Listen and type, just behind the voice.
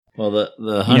Well, the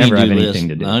You never have anything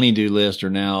to do. the honeydew list are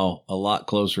now a lot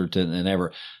closer than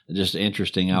ever. Just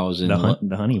interesting. I was in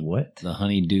the honey what? The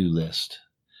honeydew list.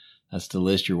 That's the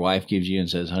list your wife gives you and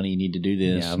says, honey, you need to do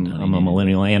this. Yeah, I'm a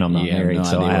millennial and I'm not married,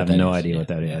 so I have no idea what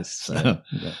that is. Yeah.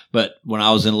 So, but when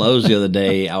I was in Lowe's the other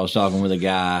day, I was talking with a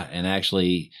guy, and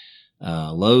actually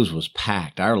Lowe's was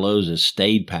packed. Our Lowe's has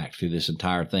stayed packed through this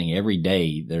entire thing. Every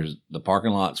day, the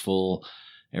parking lot's full.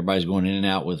 Everybody's going in and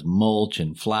out with mulch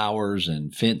and flowers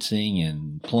and fencing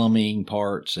and plumbing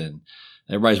parts, and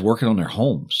everybody's working on their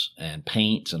homes and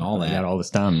paints and all that. Got all this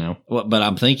time now. Well, but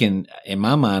I'm thinking, in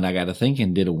my mind, I got to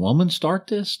thinking, did a woman start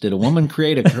this? Did a woman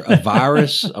create a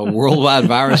virus, a worldwide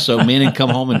virus, so men can come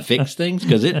home and fix things?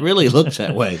 Because it really looks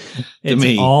that way to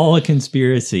me. It's all a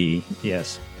conspiracy.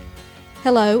 Yes.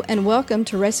 Hello, and welcome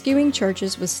to Rescuing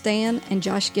Churches with Stan and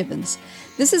Josh Gibbons.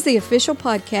 This is the official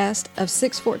podcast of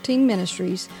 614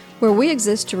 Ministries, where we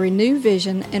exist to renew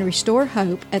vision and restore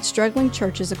hope at struggling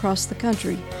churches across the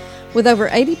country. With over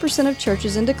 80% of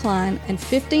churches in decline and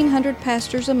 1,500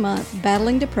 pastors a month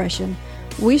battling depression,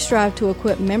 we strive to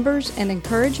equip members and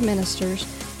encourage ministers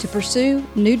to pursue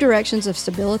new directions of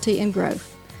stability and growth.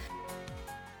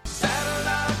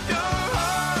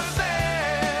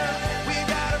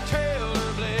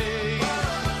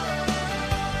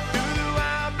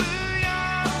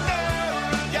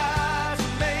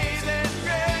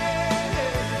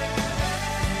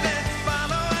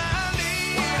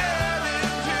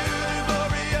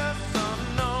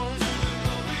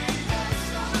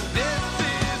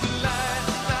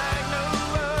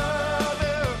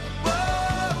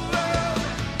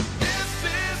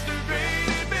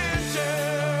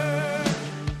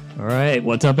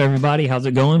 What's up, everybody? How's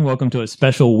it going? Welcome to a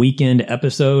special weekend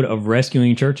episode of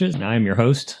Rescuing Churches. And I am your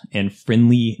host and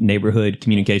friendly neighborhood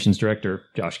communications director,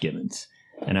 Josh Gibbons.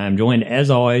 And I'm joined, as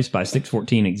always, by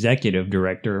 614 Executive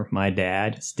Director, my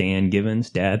dad, Stan Gibbons.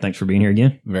 Dad, thanks for being here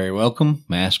again. Very welcome.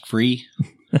 Mask free.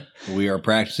 We are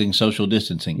practicing social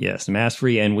distancing. Yes, mask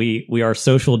free. And we are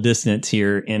social distance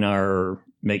here in our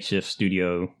makeshift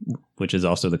studio, which is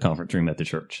also the conference room at the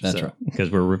church. That's right. Because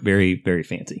we're very, very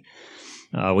fancy.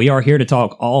 We are here to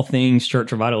talk all things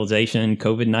church revitalization,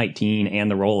 COVID-19,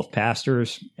 and the role of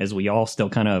pastors, as we all still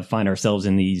kind of find ourselves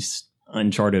in these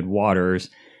uncharted waters.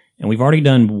 And we've already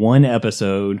done one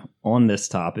episode on this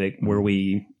topic where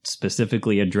we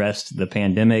specifically addressed the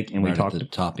pandemic, and we talked at the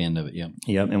top end of it.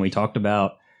 Yep, and we talked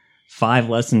about 5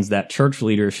 lessons that church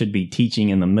leaders should be teaching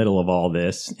in the middle of all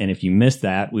this. And if you missed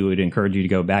that, we would encourage you to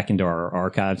go back into our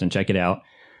archives and check it out.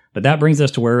 But that brings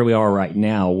us to where we are right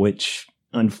now, which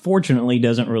unfortunately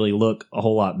doesn't really look a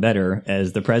whole lot better,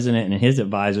 as the president and his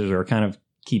advisors are kind of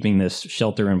keeping this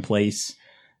shelter in place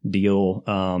deal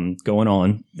going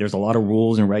on. There's a lot of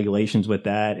rules and regulations with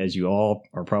that, as you all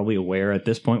are probably aware. At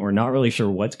this point, we're not really sure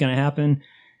what's going to happen.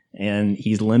 And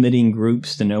he's limiting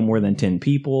groups to no more than 10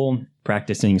 people,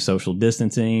 practicing social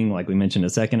distancing, like we mentioned a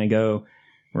second ago,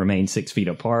 remain 6 feet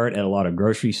apart at a lot of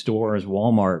grocery stores.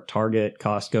 Walmart, Target,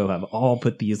 Costco have all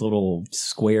put these little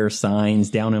square signs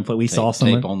down in place. We saw some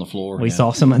tape on the floor. We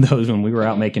saw some of those when we were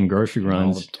out making grocery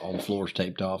runs. All the floors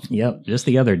taped off. Yep, just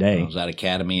the other day. I was at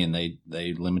Academy, and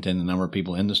they limited the number of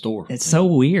people in the store. It's so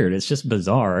weird. It's just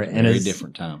bizarre. Very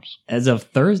different times. As of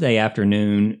Thursday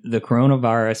afternoon, the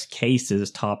coronavirus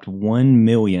cases topped 1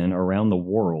 million around the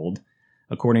world,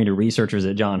 according to researchers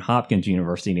at Johns Hopkins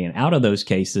University. And out of those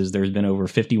cases, there's been over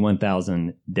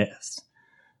 51,000 deaths.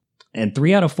 And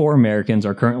 3 out of 4 Americans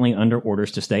are currently under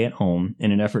orders to stay at home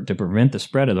in an effort to prevent the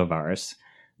spread of the virus.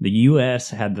 The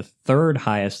U.S. had the 3rd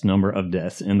highest number of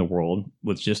deaths in the world,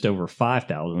 with just over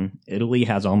 5,000. Italy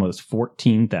has almost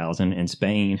 14,000, and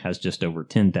Spain has just over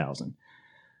 10,000.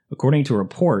 According to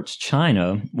reports,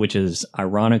 China, which is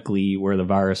ironically where the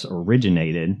virus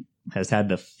originated, has had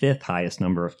the 5th highest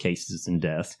number of cases and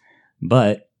deaths.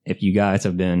 But if you guys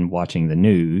have been watching the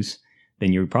news,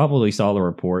 then you probably saw the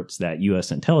reports that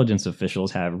U.S. intelligence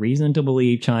officials have reason to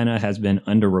believe China has been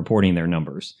underreporting their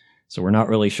numbers. So we're not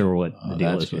really sure what the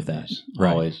deal is with that.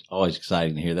 Right. Always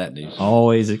exciting to hear that news.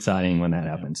 Always exciting when that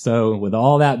happens. So with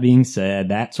all that being said,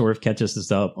 that sort of catches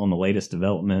us up on the latest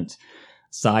developments,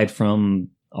 aside from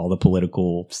all the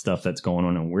political stuff that's going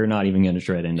on, and we're not even going to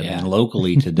tread into that. And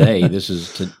locally today, this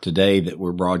is today that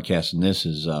we're broadcasting. This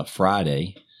is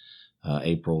Friday,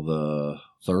 April the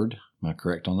 3rd. Am I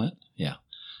correct on that? Yeah.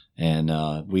 And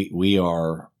we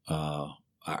are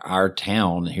our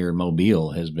town here in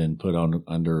Mobile has been put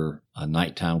under a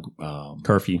nighttime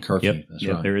curfew. Yep. That's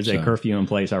right. There is a curfew in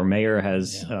place. Our mayor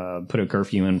has put a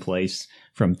curfew in place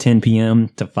from 10 p.m.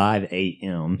 to 5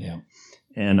 a.m. Yeah.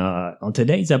 And on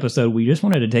today's episode, we just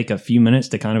wanted to take a few minutes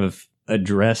to kind of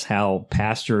address how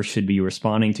pastors should be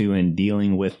responding to and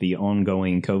dealing with the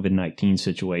ongoing COVID-19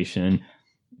 situation,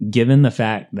 given the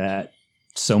fact that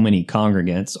so many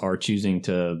congregants are choosing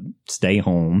to stay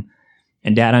home?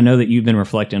 And Dad, I know that you've been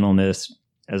reflecting on this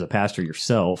as a pastor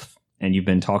yourself, and you've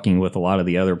been talking with a lot of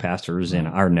the other pastors in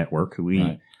our network who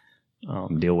we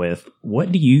deal with.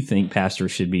 What do you think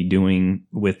pastors should be doing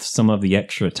with some of the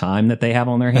extra time that they have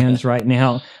on their hands right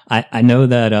now? I know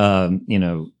that,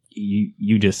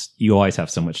 you always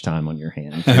have so much time on your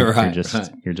hands. But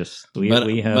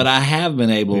I have been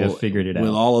able, we have figured it out.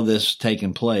 with all of this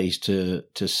taking place, to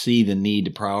see the need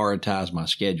to prioritize my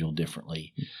schedule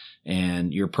differently.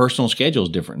 And your personal schedule is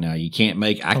different now. I can't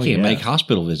make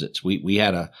hospital visits. We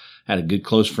had a good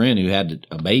close friend who had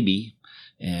a baby,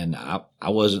 and I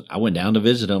went down to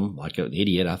visit him like an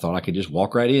idiot. I thought I could just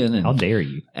walk right in and, how dare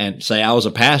you, and say I was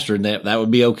a pastor, and that would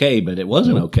be okay, but it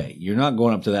wasn't okay. You're not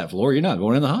going up to that floor. You're not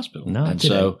going in the hospital. No, and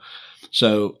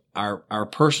so our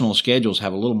personal schedules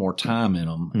have a little more time in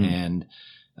them,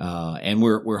 and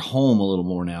we're home a little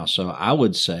more now. So I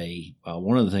would say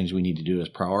one of the things we need to do is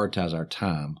prioritize our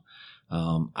time.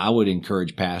 I would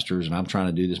encourage pastors, and I'm trying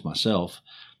to do this myself,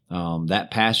 that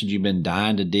passage you've been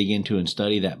dying to dig into and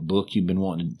study, that book you've been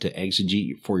wanting to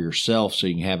exegete for yourself so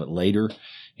you can have it later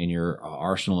in your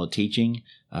arsenal of teaching.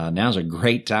 Now's a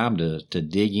great time to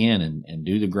dig in and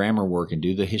do the grammar work and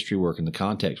do the history work and the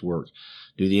context work.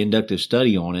 Do the inductive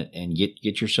study on it and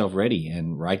get yourself ready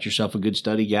and write yourself a good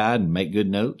study guide and make good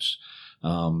notes.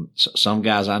 Some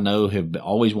guys I know have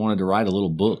always wanted to write a little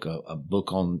book, a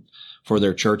book for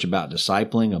their church about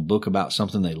discipling, a book about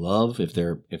something they love. If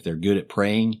they're good at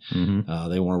praying,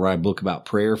 they want to write a book about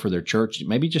prayer for their church.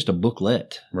 Maybe just a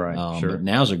booklet. Right. Sure. But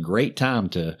now's a great time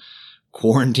to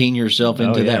quarantine yourself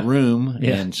into that room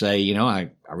and say, I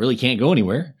really can't go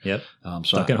anywhere. Yep.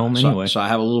 Stuck at home anyway. So I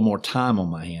have a little more time on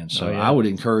my hands. So I would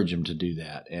encourage them to do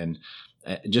that. And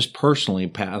just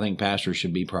personally, I think pastors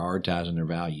should be prioritizing their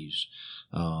values,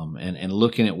 and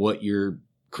looking at what your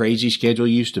crazy schedule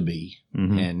used to be.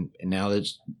 And now that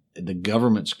the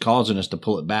government's causing us to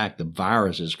pull it back, the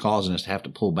virus is causing us to have to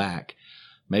pull back.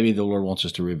 Maybe the Lord wants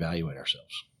us to reevaluate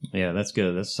ourselves. Yeah, that's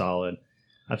good. That's solid.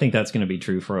 I think that's going to be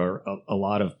true for a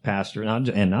lot of pastors,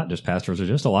 not just pastors, or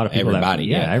just a lot of people.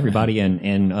 Everybody, everybody,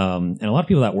 and a lot of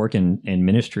people that work in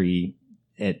ministry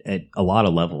at a lot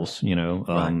of levels.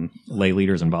 Lay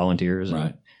leaders and volunteers,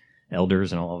 and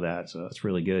elders, and all of that. So that's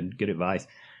really good advice.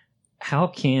 How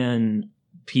can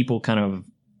people kind of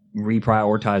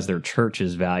reprioritize their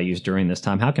church's values during this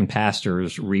time? How can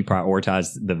pastors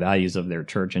reprioritize the values of their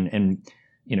church? And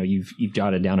you've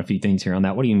jotted down a few things here on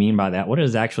that. What do you mean by that? What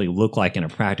does it actually look like in a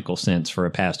practical sense for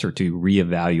a pastor to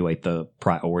reevaluate the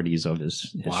priorities of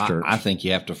his church? I think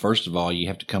you have to, first of all,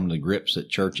 come to grips that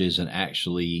church isn't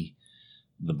actually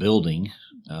the building.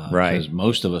 Because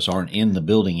most of us aren't in the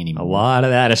building anymore. A lot of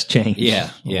that has changed.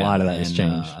 Yeah. A lot of that has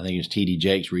changed. I think it was T.D.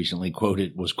 Jakes recently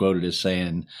was quoted as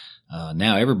saying,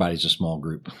 now everybody's a small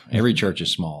group. Every church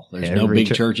is small. There's no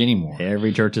big church anymore.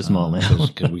 Every church is small now.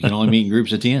 Because we can only meet in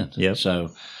groups at 10. Yep.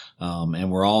 So,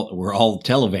 and we're all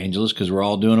televangelists because we're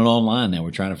all doing it online now.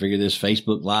 We're trying to figure this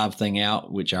Facebook Live thing out,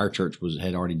 which our church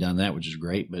had already done that, which is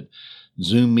great. But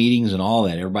Zoom meetings and all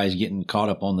that, everybody's getting caught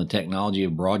up on the technology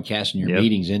of broadcasting your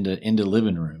meetings into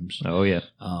living rooms. Oh yeah.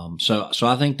 So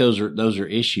I think those are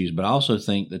issues, but I also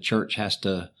think the church has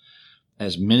to,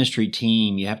 as ministry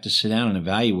team, you have to sit down and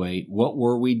evaluate what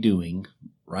were we doing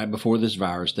right before this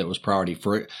virus that was priority.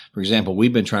 For example,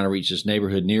 we've been trying to reach this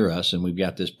neighborhood near us, and we've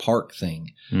got this park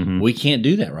thing. We can't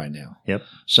do that right now. Yep.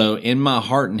 So in my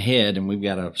heart and head, and we've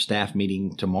got a staff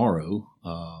meeting tomorrow,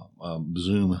 a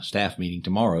Zoom staff meeting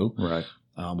tomorrow, right,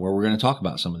 where we're going to talk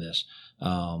about some of this.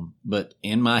 But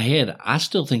in my head, I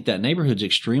still think that neighborhood's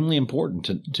extremely important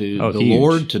to the huge,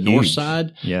 Lord, to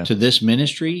Northside, to this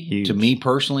ministry, to me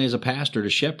personally as a pastor, to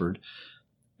shepherd.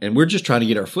 And we're just trying to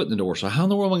get our foot in the door. So how in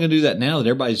the world am I going to do that now that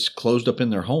everybody's closed up in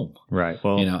their home? Right.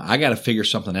 Well, I got to figure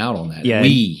something out on that. Yeah,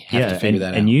 we have to figure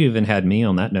that out. And you even had me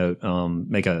on that note,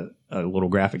 make a little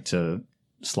graphic to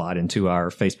slide into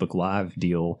our Facebook Live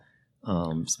deal,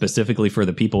 specifically for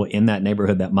the people in that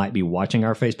neighborhood that might be watching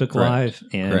our Facebook Live.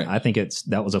 And I think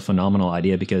that was a phenomenal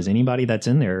idea, because anybody that's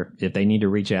in there, if they need to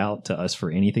reach out to us for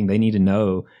anything, they need to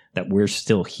know that we're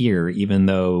still here, even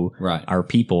though our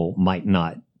people might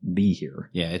not be here.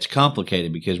 Yeah, it's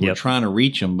complicated because we're trying to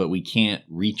reach them, but we can't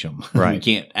reach them. Right. We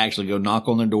can't actually go knock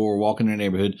on their door, walk in their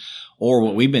neighborhood, or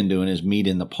what we've been doing is meet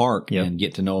in the park and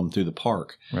get to know them through the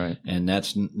park. Right. And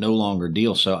that's no longer a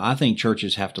deal. So I think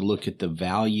churches have to look at the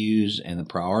values and the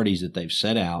priorities that they've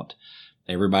set out.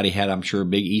 Everybody had, I'm sure, a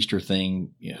big Easter thing,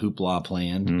 hoopla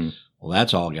planned. Well,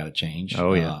 that's all got to change.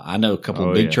 Oh, yeah. I know a couple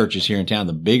of big churches here in town.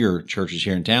 The bigger churches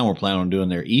here in town were planning on doing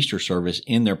their Easter service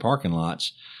in their parking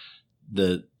lots.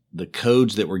 The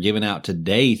codes that were given out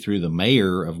today through the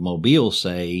mayor of Mobile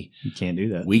say you can't do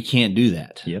that. We can't do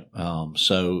that. Yep.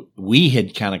 So we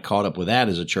had kind of caught up with that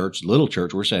as a church, little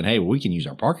church. We're saying, hey, well, we can use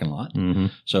our parking lot. Mm-hmm.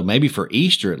 So maybe for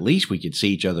Easter, at least we could see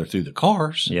each other through the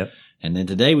cars. Yep. And then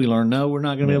today we learned, no, we're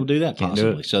not going to be able to do that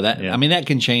possibly. Do it. So that, I mean, that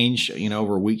can change,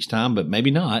 over a week's time, but maybe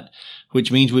not,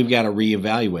 which means we've got to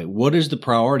reevaluate. What is the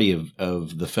priority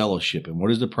of the fellowship, and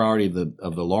what is the priority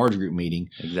of the large group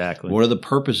meeting? Exactly. What are the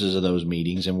purposes of those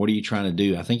meetings, and what are you trying to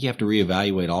do? I think you have to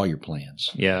reevaluate all your plans.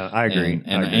 Yeah, I agree.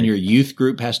 And your youth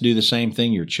group has to do the same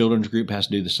thing. Your children's group has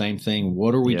to do the same thing.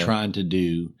 What are we trying to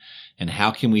do? And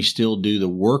how can we still do the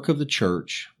work of the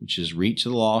church, which is reach the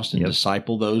lost and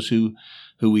disciple those who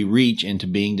we reach into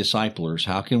being disciplers?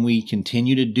 How can we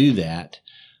continue to do that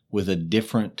with a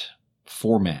different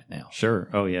format now? Sure.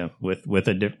 Oh yeah. With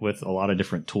a lot of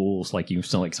different tools, like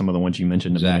some of the ones you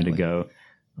mentioned a minute ago.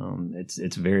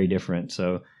 It's very different.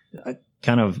 So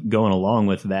kind of going along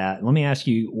with that, let me ask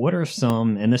you, what are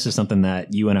some, and this is something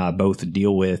that you and I both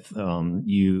deal with,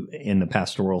 you in the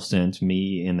pastoral sense,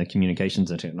 me in the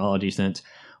communications and technology sense,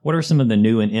 what are some of the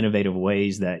new and innovative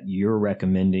ways that you're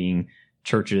recommending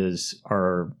churches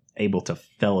are able to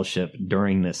fellowship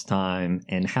during this time,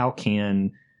 and how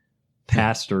can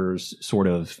pastors sort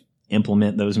of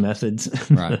implement those methods?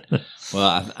 Right.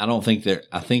 Well, I don't think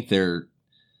I think they're,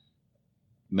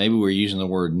 maybe we're using the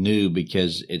word new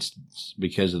because it's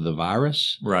because of the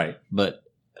virus. Right. But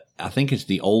I think it's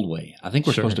the old way. I think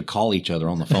we're supposed to call each other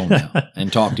on the phone now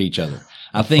and talk to each other.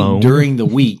 I think during the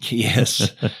week,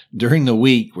 during the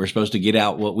week, we're supposed to get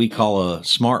out what we call a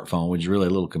smartphone, which is really a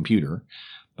little computer.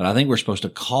 But I think we're supposed to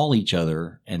call each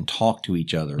other and talk to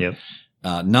each other. Yep.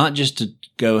 Not just to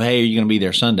go, hey, are you going to be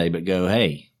there Sunday? But go,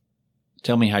 hey,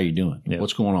 tell me how you're doing. Yep.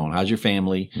 What's going on? How's your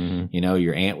family? Mm-hmm.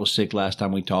 Your aunt was sick last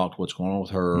time we talked. What's going on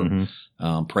with her?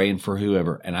 Mm-hmm. Praying for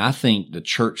whoever. And I think the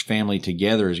church family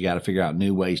together has got to figure out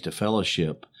new ways to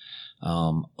fellowship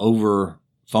over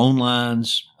phone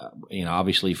lines.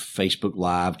 Obviously Facebook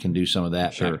Live can do some of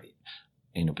that. Sure.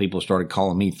 People started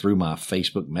calling me through my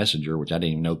Facebook Messenger, which I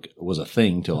didn't even know was a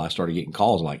thing till I started getting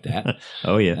calls like that.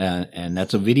 Oh, yeah. And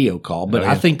that's a video call. But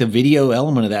I think the video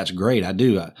element of that's great. I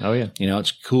do. Oh, yeah.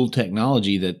 It's cool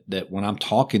technology that when I'm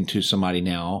talking to somebody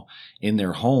now in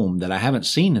their home that I haven't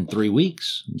seen in 3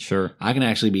 weeks, sure, I can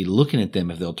actually be looking at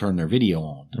them if they'll turn their video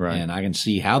on. Right. And I can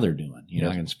see how they're doing.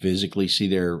 I can physically see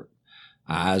their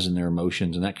eyes and their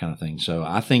emotions and that kind of thing. So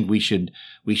I think we should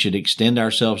extend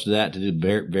ourselves to that, to do the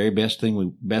very, very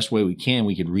best way we can.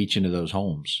 We could reach into those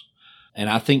homes. And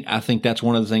I think that's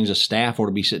one of the things a staff ought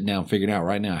to be sitting down and figuring out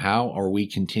right now. How are we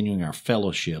continuing our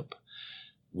fellowship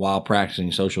while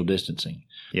practicing social distancing?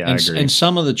 Yeah, I agree. And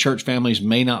some of the church families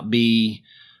may not be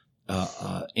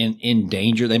in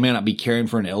danger. They may not be caring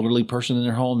for an elderly person in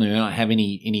their home. They may not have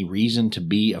any reason to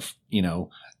be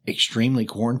extremely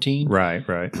quarantined. Right.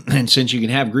 And since you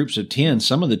can have groups of 10,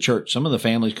 some of the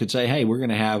families could say, hey, we're going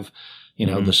to have,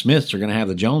 the Smiths are going to have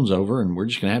the Jones over, and we're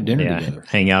just going to have dinner together.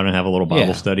 Hang out and have a little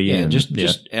Bible study. Yeah,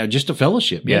 just a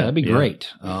fellowship. Yeah, that'd be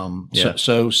great.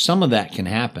 So some of that can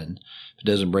happen. It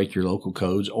doesn't break your local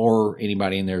codes, or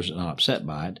anybody in there is not upset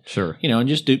by it. Sure. And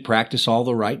just practice all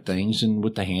the right things, and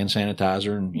with the hand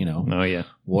sanitizer, and oh yeah,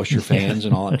 wash your fans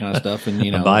and all that kind of stuff, and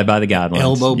abide by the guidelines,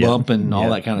 elbow bump and all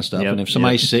that kind of stuff. Yep. And if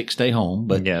somebody's sick, stay home.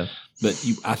 But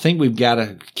I think we've got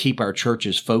to keep our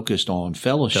churches focused on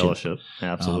fellowship.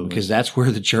 Absolutely, because that's where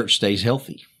the church stays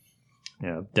healthy.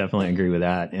 Yeah, definitely agree with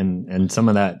that. And some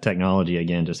of that technology,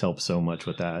 again, just helps so much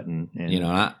with that. And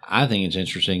I think it's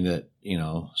interesting that,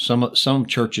 some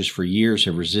churches for years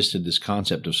have resisted this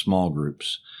concept of small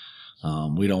groups.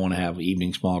 We don't want to have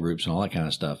evening small groups and all that kind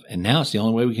of stuff. And now it's the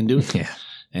only way we can do it. Yeah.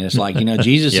 And it's like,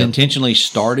 Jesus intentionally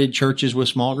started churches with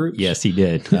small groups. Yes, he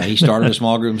did. He started a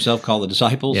small group himself called the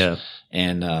Disciples. Yeah.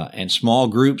 And small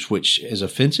groups, which is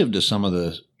offensive to some of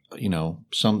the,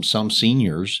 some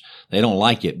seniors, they don't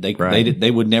like it.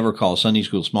 They would never call Sunday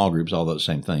school small groups, although it's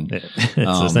the same thing. It's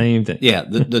the same thing. Yeah.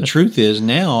 The truth is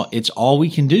now it's all we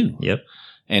can do. Yep.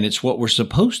 And it's what we're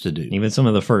supposed to do. Even some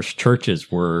of the first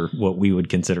churches were what we would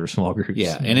consider small groups.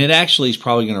 Yeah. And it actually is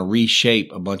probably going to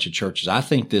reshape a bunch of churches. I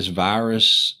think this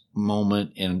virus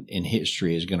moment in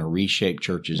history is going to reshape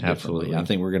churches differently. Absolutely. I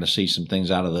think we're going to see some things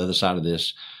out of the other side of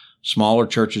this. Smaller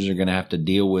churches are going to have to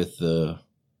deal with the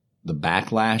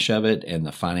backlash of it and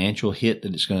the financial hit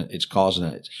that it's causing.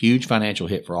 It's a huge financial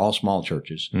hit for all small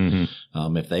churches.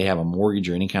 Mm-hmm. If they have a mortgage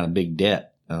or any kind of big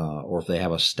debt, or if they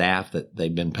have a staff that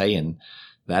they've been paying,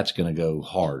 that's going to go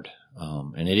hard.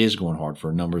 And it is going hard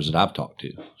for numbers that I've talked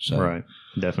to. So Right.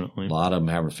 Definitely. a lot of them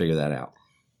having to figure that out.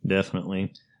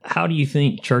 Definitely. How do you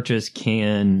think churches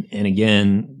can, and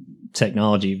again,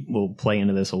 technology will play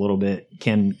into this a little bit,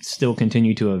 can still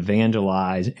continue to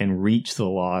evangelize and reach the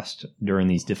lost during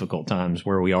these difficult times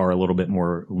where we are a little bit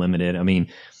more limited? I mean,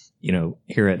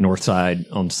 here at Northside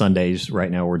on Sundays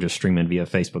right now, we're just streaming via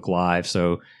Facebook Live.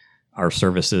 So our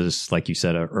services, like you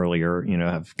said earlier,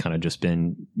 have kind of just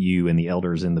been you and the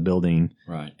elders in the building.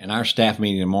 Right. And our staff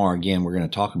meeting tomorrow, again, we're going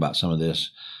to talk about some of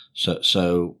this.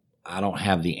 So I don't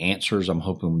have the answers. I'm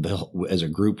hoping as a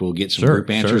group, we'll get some group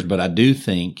answers, but I do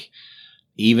think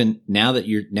even now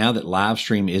that live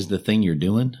stream is the thing you're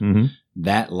doing,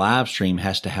 that live stream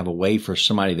has to have a way for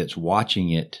somebody that's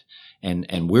watching it.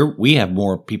 And we have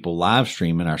more people live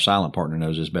stream, and our silent partner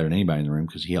knows this better than anybody in the room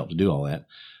because he helped to do all that.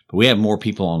 But we have more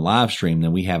people on live stream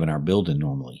than we have in our building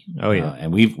normally. Oh yeah.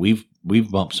 And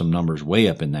we've bumped some numbers way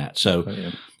up in that.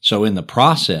 So in the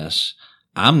process,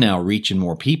 I'm now reaching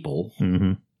more people,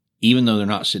 even though they're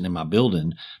not sitting in my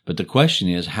building. But the question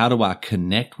is, how do I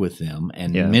connect with them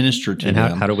and minister to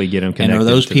them? How do we get them connected? And are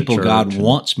those people God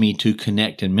wants me to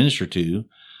connect and minister to?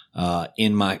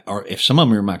 Or if some of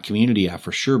them are in my community, I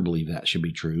for sure believe that should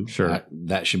be true. Sure.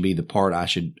 That should be the part I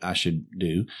should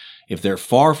do. If they're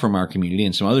far from our community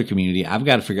and some other community, I've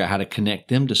got to figure out how to connect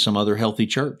them to some other healthy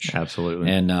church. Absolutely.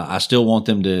 And I still want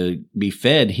them to be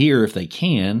fed here if they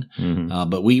can,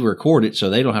 but we record it so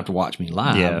they don't have to watch me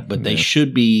live, but they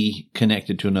should be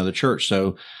connected to another church.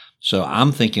 So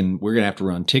I'm thinking we're going to have to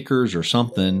run tickers or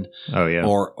something. Oh yeah.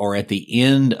 Or at the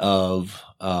end of,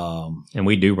 and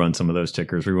we do run some of those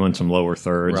tickers. We run some lower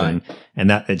thirds, right. and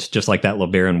that it's just like that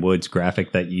LeBaron Woods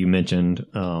graphic that you mentioned,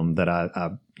 that I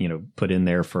put in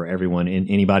there for everyone, in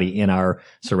anybody in our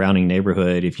surrounding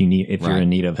neighborhood. If you're in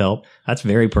need of help, that's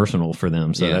very personal for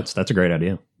them. So that's a great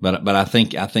idea. But I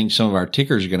think some of our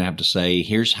tickers are going to have to say,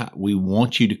 here's how we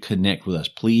want you to connect with us.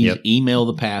 Please email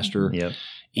the pastor.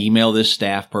 Email this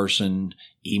staff person,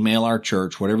 email our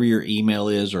church, whatever your email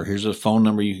is, or here's a phone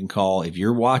number you can call. If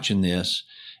you're watching this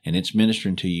and it's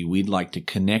ministering to you, we'd like to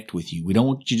connect with you. We don't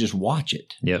want you to just watch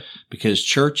it. Because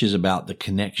church is about the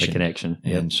connection.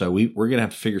 And so we're going to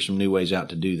have to figure some new ways out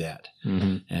to do that.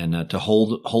 And to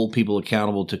hold people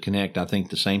accountable to connect. I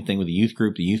think the same thing with the youth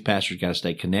group. The youth pastor's got to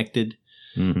stay connected.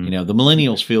 The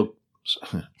millennials feel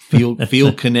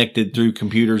connected through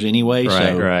computers anyway.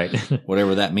 Right.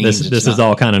 Whatever that means. This is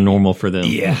all kind of normal for them.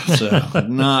 Yeah. So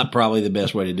not probably the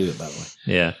best way to do it, by the way.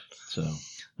 Yeah.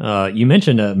 So you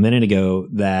mentioned a minute ago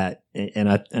that, and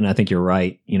I think you're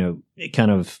right. It kind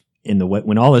of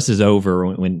when all this is over,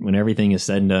 when everything is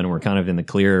said and done, and we're kind of in the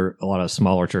clear. A lot of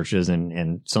smaller churches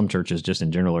and some churches just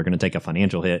in general are going to take a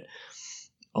financial hit.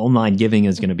 Online giving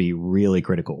is going to be really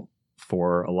critical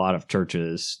for a lot of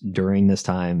churches during this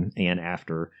time and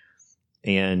after.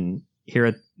 And here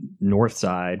at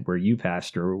Northside, where you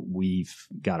pastor, we've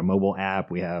got a mobile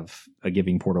app. We have a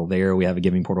giving portal there. We have a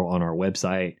giving portal on our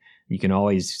website. You can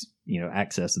always,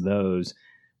 access those.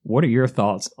 What are your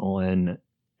thoughts on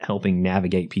helping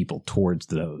navigate people towards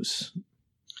those?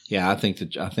 Yeah, I think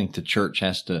the church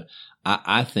has to.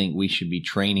 I think we should be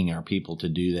training our people to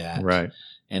do that, right?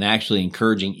 And actually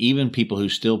encouraging even people who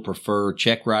still prefer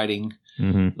check writing,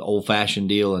 the old fashioned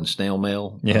deal, and snail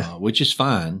mail, which is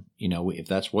fine. If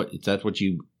that's what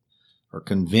you are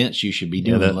convinced you should be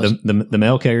doing. The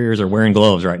mail carriers are wearing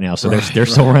gloves right now, so they're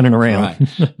still running around.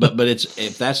 Right. But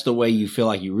if that's the way you feel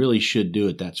like you really should do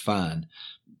it, that's fine.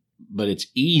 But it's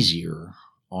easier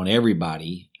on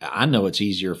everybody. I know it's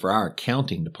easier for our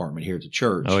accounting department here at the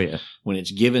church. Oh yeah. When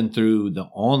it's given through the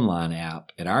online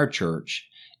app at our church,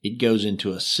 it goes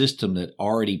into a system that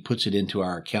already puts it into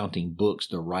our accounting books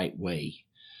the right way.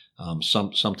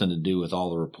 Something to do with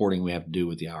all the reporting we have to do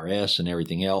with the IRS and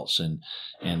everything else.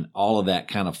 And all of that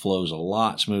kind of flows a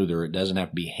lot smoother. It doesn't have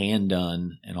to be hand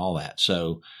done and all that.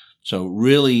 So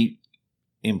really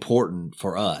important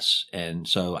for us. And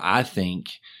so I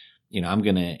think, I'm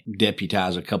going to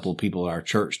deputize a couple of people at our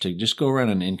church to just go around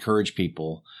and encourage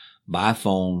people by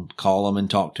phone, call them and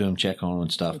talk to them, check on them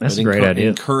and stuff. That's a great idea.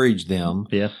 Encourage them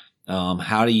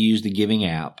how to use the giving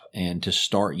app and to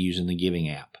start using the giving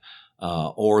app.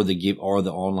 Or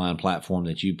the online platform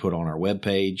that you put on our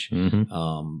webpage.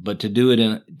 But to do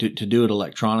it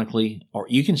electronically, or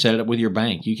you can set it up with your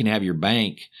bank. You can have your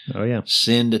bank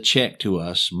send a check to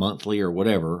us monthly or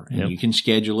whatever, and you can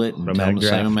schedule it and tell them the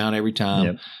same amount every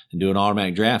time and do an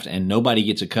automatic draft, and nobody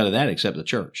gets a cut of that except the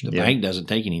church. The bank doesn't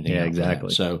take anything. Yeah,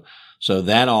 exactly. So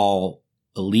that all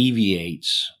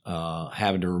alleviates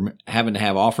having to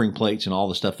have offering plates and all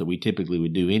the stuff that we typically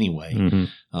would do anyway,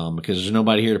 because there's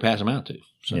nobody here to pass them out to.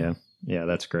 So. Yeah,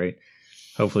 that's great.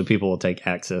 hopefully people will take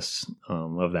access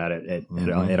of that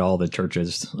at all the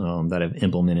churches that have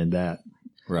implemented that.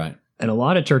 Right. And a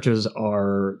lot of churches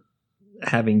are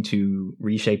having to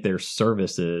reshape their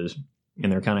services,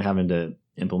 and they're kind of having to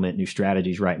implement new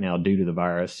strategies right now due to the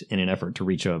virus in an effort to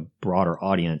reach a broader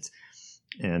audience.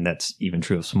 And that's even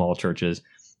true of small churches.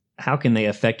 How can they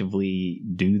effectively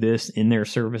do this in their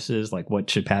services? Like, what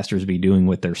should pastors be doing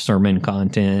with their sermon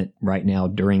content right now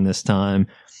during this time?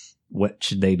 What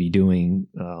should they be doing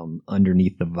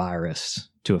underneath the virus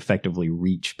to effectively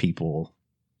reach people?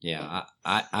 Yeah,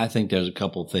 I think there's a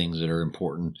couple of things that are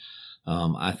important.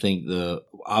 I think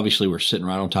obviously we're sitting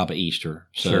right on top of Easter,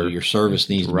 so your service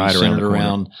needs to be centered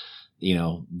around,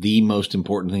 the most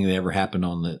important thing that ever happened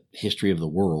on the history of the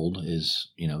world is,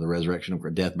 the resurrection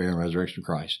of death, burial, and resurrection of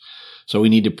Christ. So we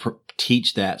need to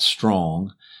teach that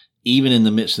strong, even in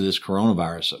the midst of this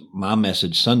coronavirus. My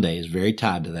message Sunday is very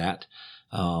tied to that.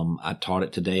 I taught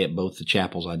it today at both the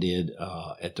chapels I did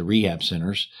at the rehab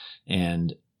centers,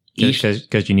 and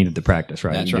because you needed the practice,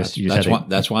 right? That's right.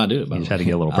 That's why I do it. You just had to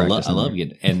get a little practice. I love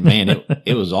getting, and man,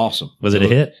 it was awesome. Was it a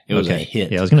hit? It was a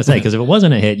hit. Yeah, I was going to say, because if it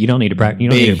wasn't a hit, you don't need to practice. You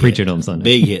don't need to preach it on Sunday.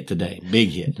 Big hit today. Big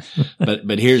hit. But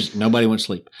nobody went to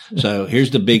sleep. So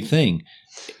here's the big thing.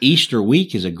 Easter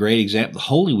week is a great example.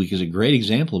 Holy Week is a great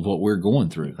example of what we're going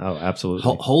through. Oh,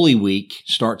 absolutely. Holy Week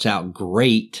starts out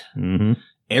great. Mm-hmm.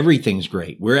 Everything's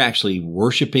great. We're actually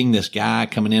worshiping this guy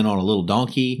coming in on a little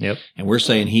donkey. Yep. And we're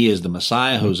saying he is the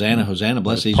Messiah. Hosanna, Hosanna.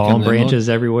 Blessed is palm branches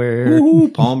everywhere. Woo-hoo,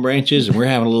 palm branches. And we're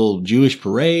having a little Jewish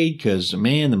parade because,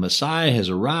 man, the Messiah has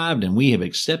arrived and we have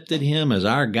accepted him as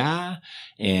our guy.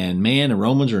 And, man, the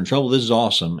Romans are in trouble. This is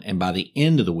awesome. And by the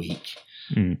end of the week,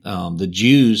 the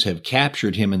Jews have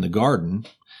captured him in the garden,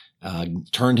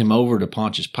 turned him over to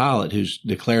Pontius Pilate, who's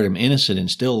declared him innocent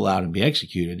and still allowed him to be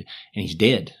executed, and he's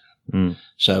dead.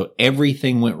 So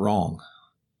everything went wrong.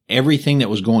 Everything that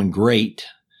was going great,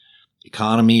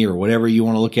 economy or whatever you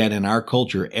want to look at in our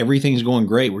culture, everything's going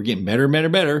great. We're getting better and better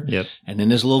and better. Yep. And then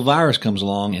this little virus comes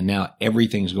along and now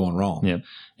everything's going wrong. Yep.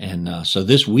 And so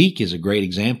this week is a great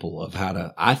example of how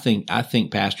to, I think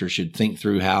pastors should think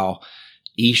through how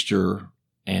Easter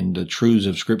and the truths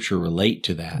of Scripture relate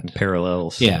to that.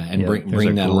 Parallels. Yeah, and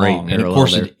bring that along. And of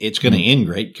course, it's going to end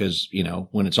great because,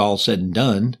 when it's all said and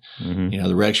done,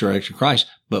 the resurrection of Christ.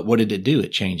 But what did it do?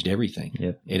 It changed everything.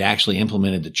 Yep. It actually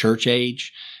implemented the church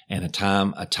age and a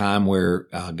time where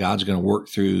God's going to work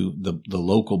through the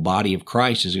local body of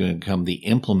Christ is going to become the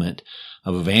implement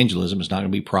of evangelism. It's not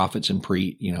going to be prophets and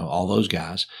all those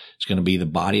guys. It's going to be the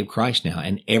body of Christ now.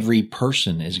 And every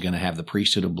person is going to have the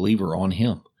priesthood of believer on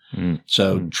him.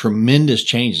 So tremendous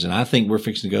changes. And I think we're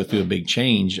fixing to go through a big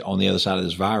change on the other side of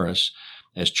this virus.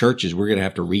 As churches, we're going to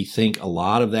have to rethink a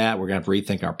lot of that. We're going to have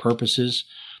to rethink our purposes.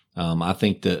 I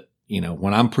think that,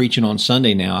 when I'm preaching on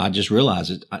Sunday now, I just realize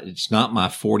it's not my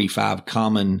 45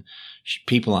 common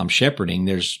people I'm shepherding.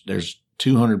 There's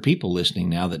 200 people listening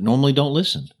now that normally don't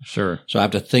listen. Sure. So I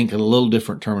have to think in a little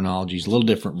different terminologies, a little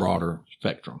different, broader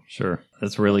spectrum. Sure.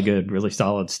 That's really good, really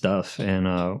solid stuff.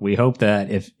 And we hope that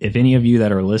if any of you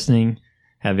that are listening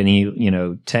have any,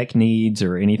 tech needs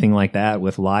or anything like that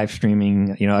with live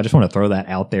streaming, I just want to throw that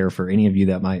out there for any of you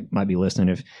that might be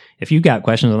listening. If you've got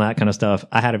questions on that kind of stuff,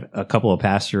 I had a couple of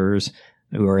pastors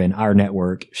who are in our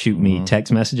network shoot me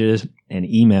text messages and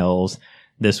emails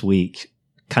this week,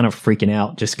 kind of freaking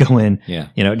out, just going,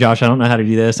 Josh, I don't know how to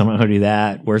do this. I don't know how to do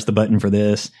that. Where's the button for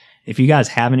this? If you guys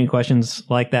have any questions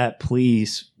like that,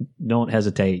 please don't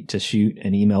hesitate to shoot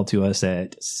an email to us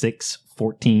at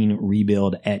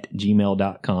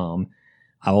 614rebuild@gmail.com.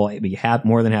 I will be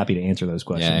more than happy to answer those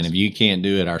questions. Yeah, and if you can't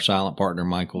do it, our silent partner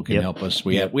Michael can help us.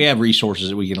 We have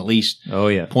resources that we can at least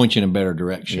point you in a better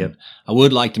direction. Yep. I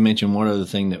would like to mention one other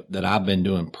thing that I've been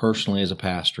doing personally as a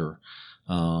pastor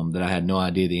that I had no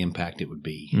idea the impact it would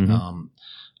be.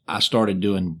 I started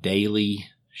doing daily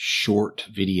short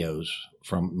videos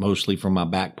mostly from my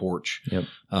back porch,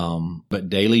 but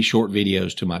daily short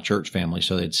videos to my church family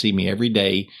so they'd see me every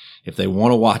day. If they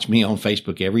want to watch me on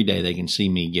Facebook every day, they can see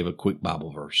me give a quick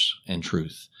Bible verse and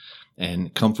truth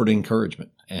and comfort and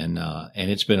encouragement. And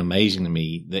it's been amazing to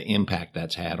me the impact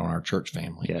that's had on our church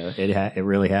family. Yeah, it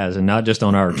really has. And not just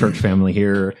on our church family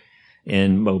here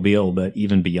in Mobile, but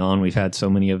even beyond. We've had so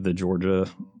many of the Georgia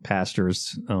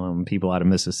pastors, people out of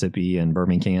Mississippi and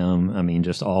Birmingham. I mean,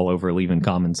 just all over leaving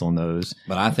comments on those.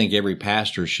 But I think every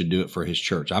pastor should do it for his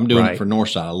church. I'm doing it for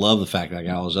Northside. I love the fact that I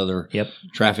got all this other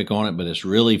traffic on it, but it's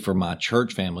really for my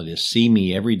church family to see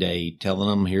me every day telling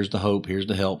them, here's the hope, here's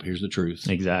the help, here's the truth.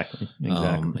 Exactly.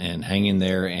 And hang in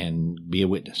there and be a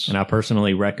witness. And I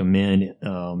personally recommend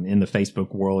in the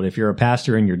Facebook world, if you're a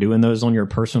pastor and you're doing those on your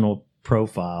personal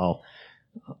profile,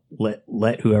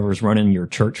 let whoever's running your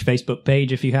church Facebook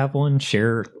page, if you have one,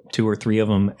 share 2 or 3 of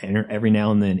them every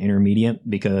now and then intermediate,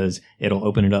 because it'll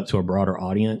open it up to a broader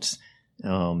audience.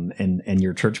 And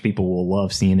your church people will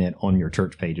love seeing it on your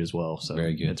church page as well. So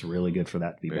very good. It's really good for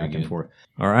that to be Very back good. and forth.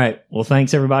 All right. Well,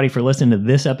 thanks everybody for listening to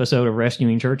this episode of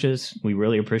Rescuing Churches. We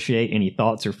really appreciate any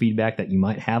thoughts or feedback that you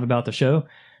might have about the show.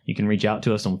 You can reach out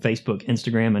to us on Facebook,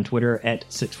 Instagram, and Twitter at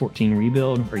 614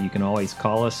 Rebuild, or you can always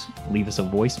call us, leave us a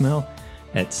voicemail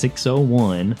at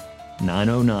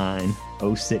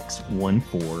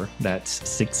 601-909-0614. That's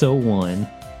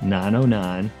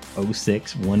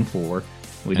 601-909-0614.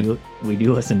 We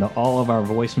do listen to all of our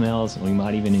voicemails, and we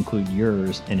might even include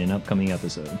yours in an upcoming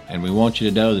episode. And we want you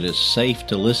to know that it's safe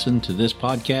to listen to this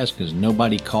podcast because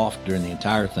nobody coughed during the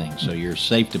entire thing. So you're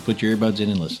safe to put your earbuds in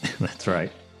and listen. That's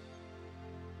right.